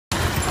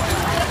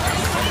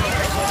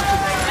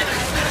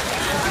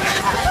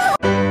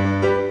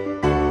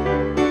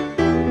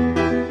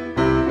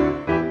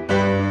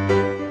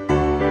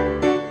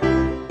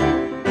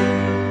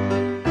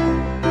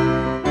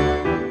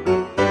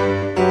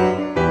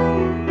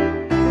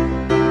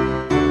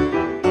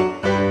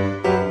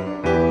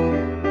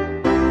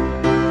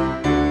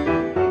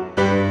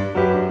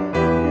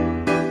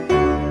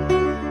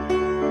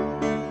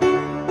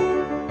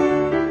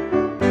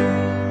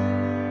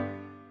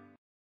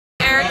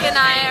and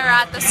I are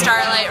at the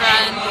Starlight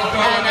run,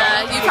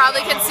 and you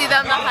probably can see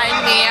them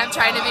behind me. I'm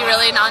trying to be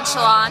really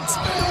nonchalant.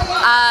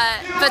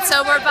 But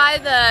so we're by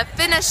the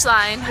finish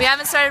line. We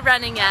haven't started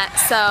running yet,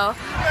 so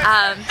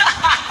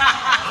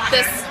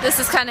this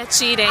is kind of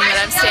cheating that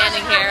I'm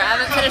standing here. I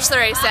haven't finished the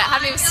race yet,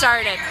 haven't even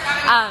started.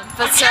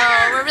 But so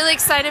we're really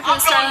excited for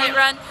the Starlight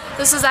run.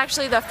 This was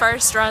actually the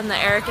first run that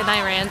Eric and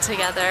I ran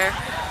together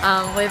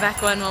way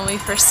back when we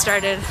first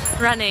started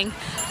running,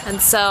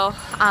 and so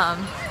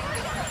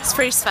it's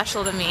pretty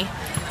special to me.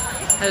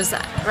 It was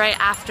right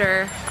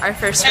after our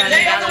first run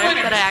together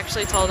that I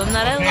actually told him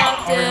that I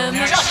loved him,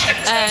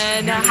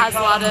 and it has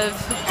a lot of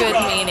good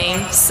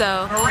meaning.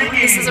 So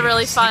this is a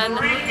really fun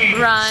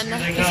run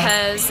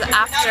because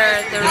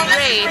after the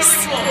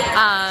race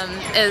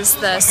is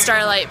the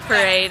Starlight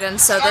Parade, and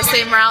so the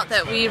same route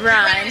that we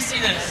run,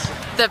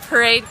 the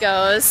parade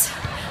goes.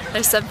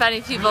 There's some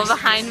funny people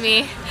behind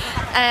me,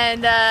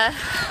 and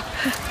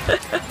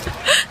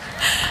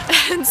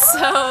and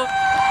so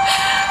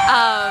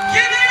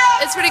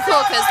it's pretty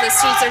cool because the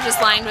streets are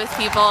just lined with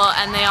people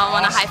and they all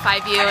want to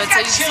high-five you, and so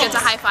you just get to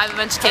high-five a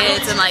bunch of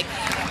kids, and like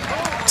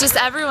just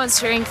everyone's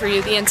cheering for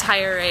you the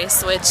entire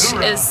race, which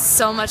is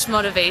so much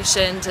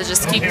motivation to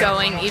just keep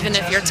going even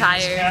if you're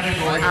tired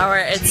or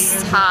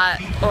it's hot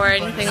or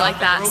anything like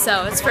that.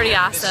 So it's pretty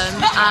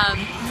awesome.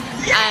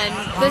 And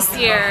this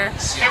year,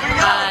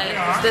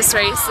 this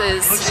race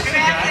is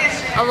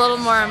a little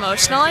more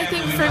emotional, I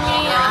think, for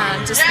me,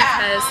 just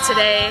because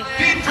today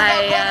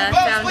I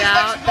found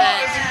out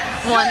that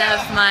one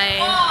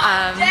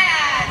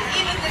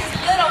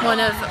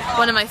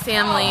of my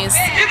family's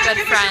good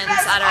friends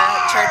at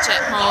our church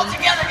at home,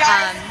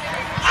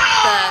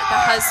 the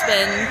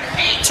husband,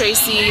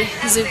 Tracy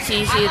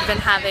Zuki, he had been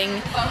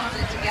having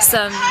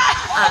some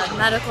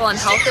medical and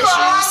health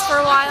issues for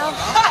a while,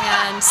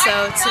 and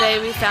so today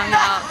we found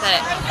out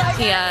that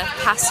he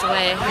passed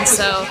away, and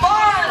so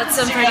that's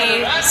some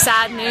pretty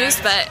sad news,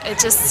 but it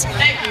just,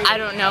 I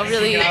don't know,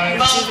 really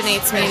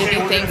rejuvenates me to be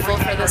thankful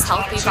for this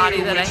healthy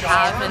body that I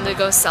have and to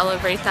go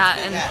celebrate that.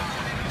 And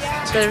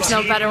there's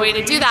no better way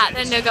to do that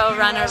than to go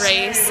run a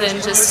race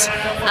and just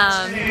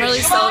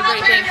really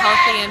celebrate being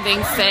healthy and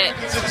being fit.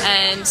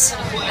 And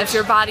if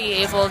your body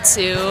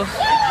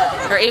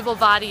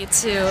able-bodied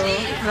to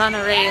run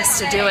a race,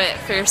 to do it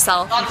for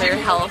yourself and for your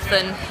health,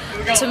 and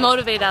to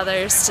motivate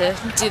others to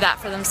do that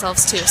for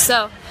themselves too.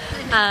 So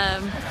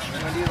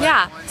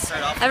yeah,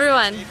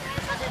 everyone,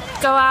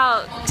 go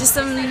out, do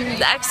some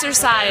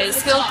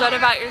exercise, feel good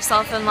about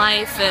yourself in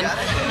life, and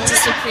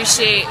just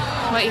appreciate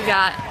what you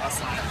got.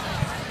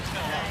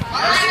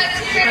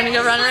 I'm gonna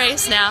go run a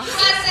race now.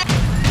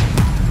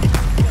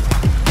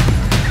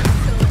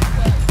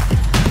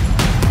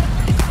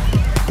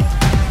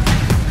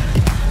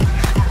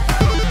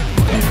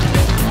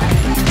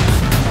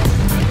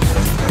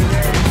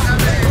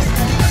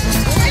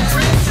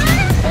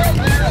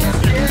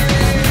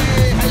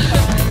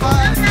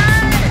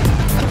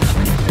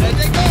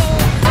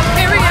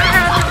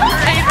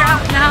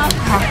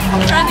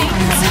 Running.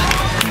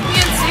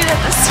 You can see that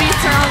the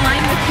streets are all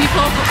lined with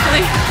people.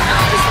 Hopefully,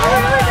 it's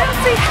really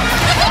dancing.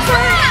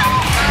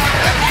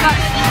 Got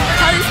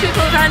all these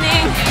people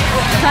running,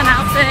 fun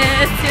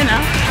outfits, you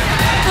know.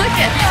 Look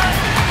at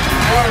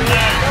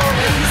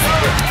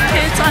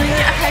kids wanting to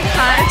get high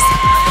fives.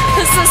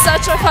 This is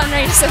such a fun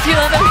race. If you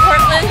live in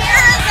Portland,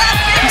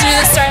 do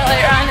the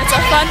Starlight run. It's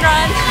a fun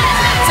run.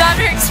 It's not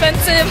very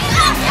expensive,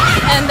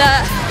 and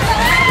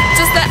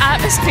just the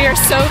atmosphere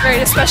is so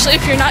great, especially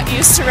if you're not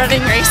used to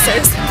running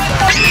races.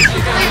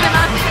 People even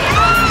on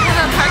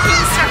the parking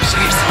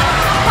structures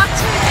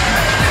watching,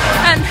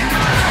 and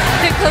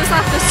they close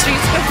off the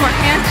streets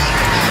beforehand,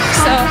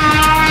 so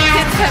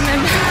kids come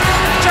and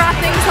draw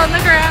things on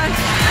the ground,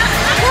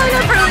 pulling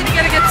up early to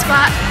get a good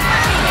spot.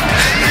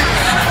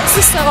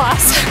 This is so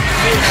awesome.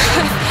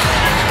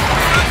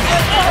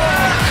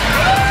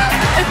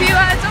 If you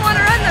don't want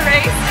to run the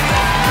race,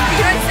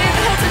 you can stay at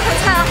the Hilton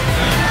Hotel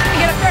and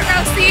get a front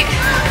row seat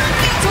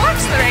to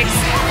watch the race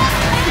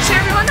and cheer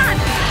everyone on.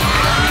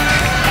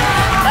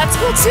 That's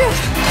cool too.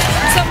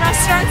 Some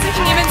restaurants you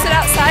can even sit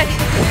outside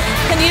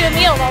and eat a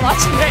meal while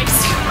watching the race.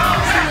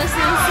 So this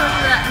is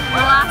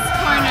the last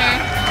corner,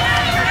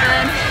 and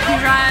then you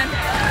run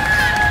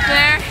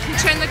there, you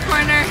turn the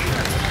corner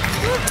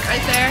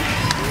right there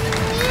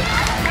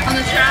on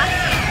the track,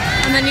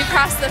 and then you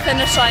cross the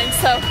finish line.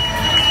 So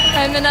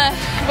I'm gonna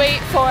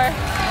wait for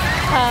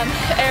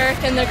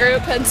Eric and the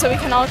group, and so we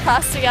can all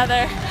cross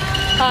together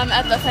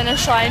at the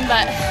finish line.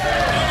 But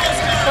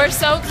we're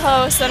so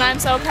close, and I'm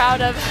so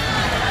proud of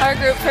our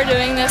group for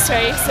doing this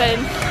race,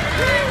 and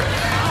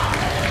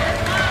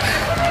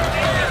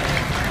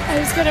I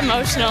just get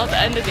emotional at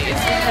the end of these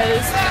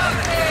because,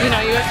 you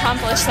know, you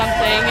accomplish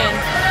something,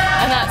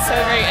 and that's so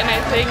great. And I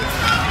think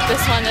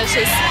this one is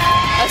just,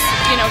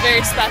 you know,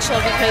 very special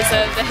because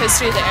of the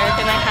history that Eric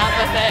and I have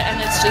with it, and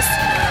it's just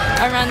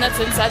a run that's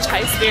in such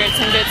high spirits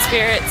and good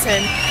spirits,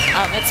 and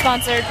it's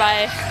sponsored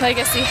by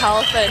Legacy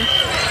Health, and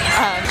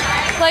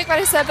like what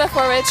I said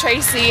before with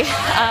Tracy,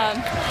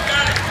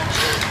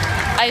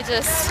 I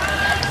just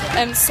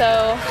am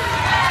so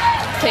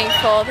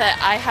thankful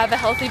that I have a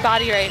healthy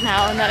body right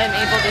now and that I'm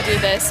able to do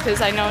this,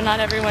 because I know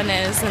not everyone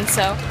is, and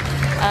so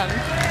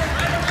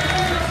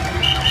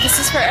this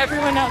is for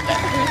everyone out there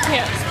who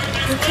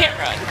can't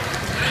run,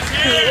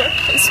 who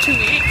is too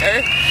weak, or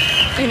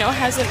you know,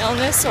 has an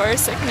illness or a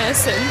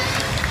sickness, and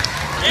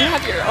you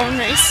have your own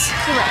race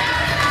to run,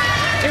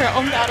 your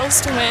own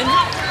battles to win,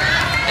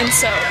 and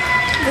so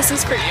this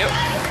is for you.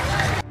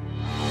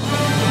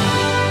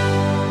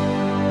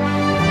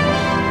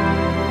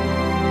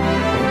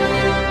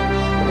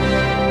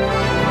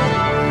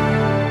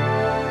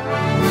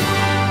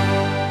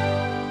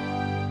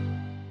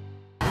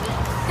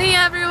 Hey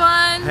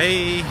everyone!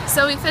 Hey!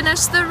 So we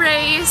finished the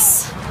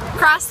race,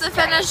 crossed the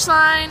finish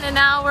line, and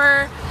now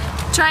we're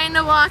trying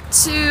to walk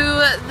to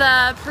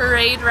the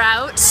parade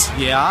route.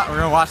 Yeah, we're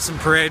gonna watch some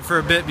parade for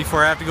a bit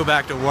before I have to go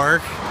back to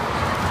work.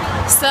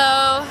 So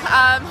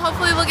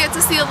hopefully we'll get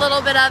to see a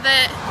little bit of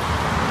it.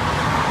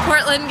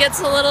 Portland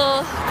gets a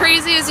little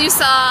crazy, as you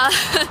saw,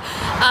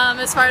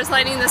 as far as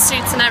lighting the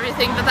streets and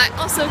everything, but that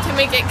also can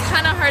make it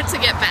kind of hard to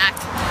get back.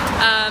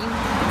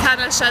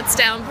 Kind of shuts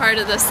down part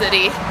of the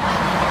city.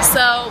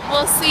 So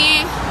we'll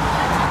see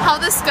how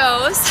this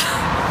goes.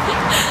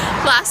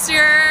 Last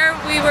year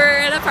we were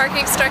in a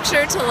parking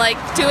structure till like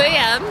 2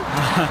 a.m.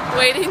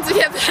 waiting to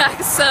get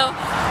back, so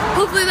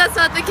hopefully that's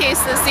not the case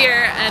this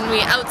year and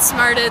we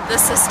outsmarted the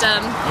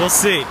system. We'll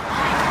see.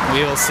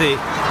 We will see.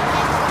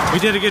 We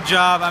did a good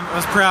job. I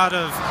was proud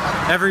of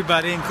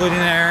everybody, including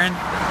Aaron,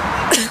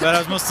 but I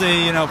was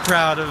mostly, you know,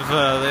 proud of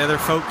the other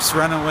folks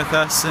running with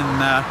us, and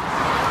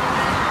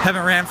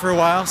haven't ran for a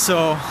while,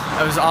 so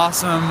it was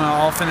awesome,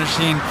 all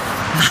finishing.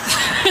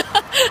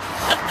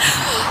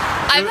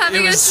 I'm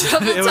having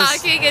trouble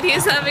talking and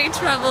he's having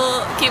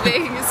trouble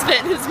keeping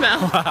spit in his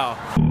mouth. Wow.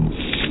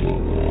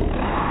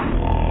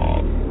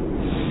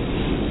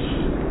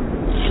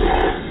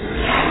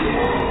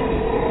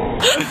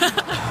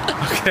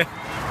 Okay.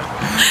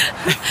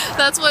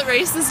 That's what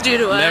races do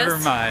to us. Never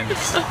mind.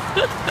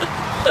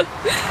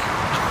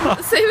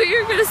 Say what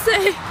you're gonna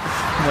say.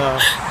 No,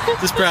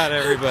 just proud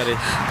of everybody.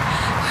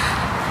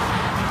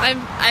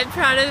 I'm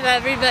proud of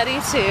everybody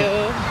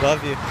too.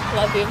 Love you.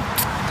 Love you.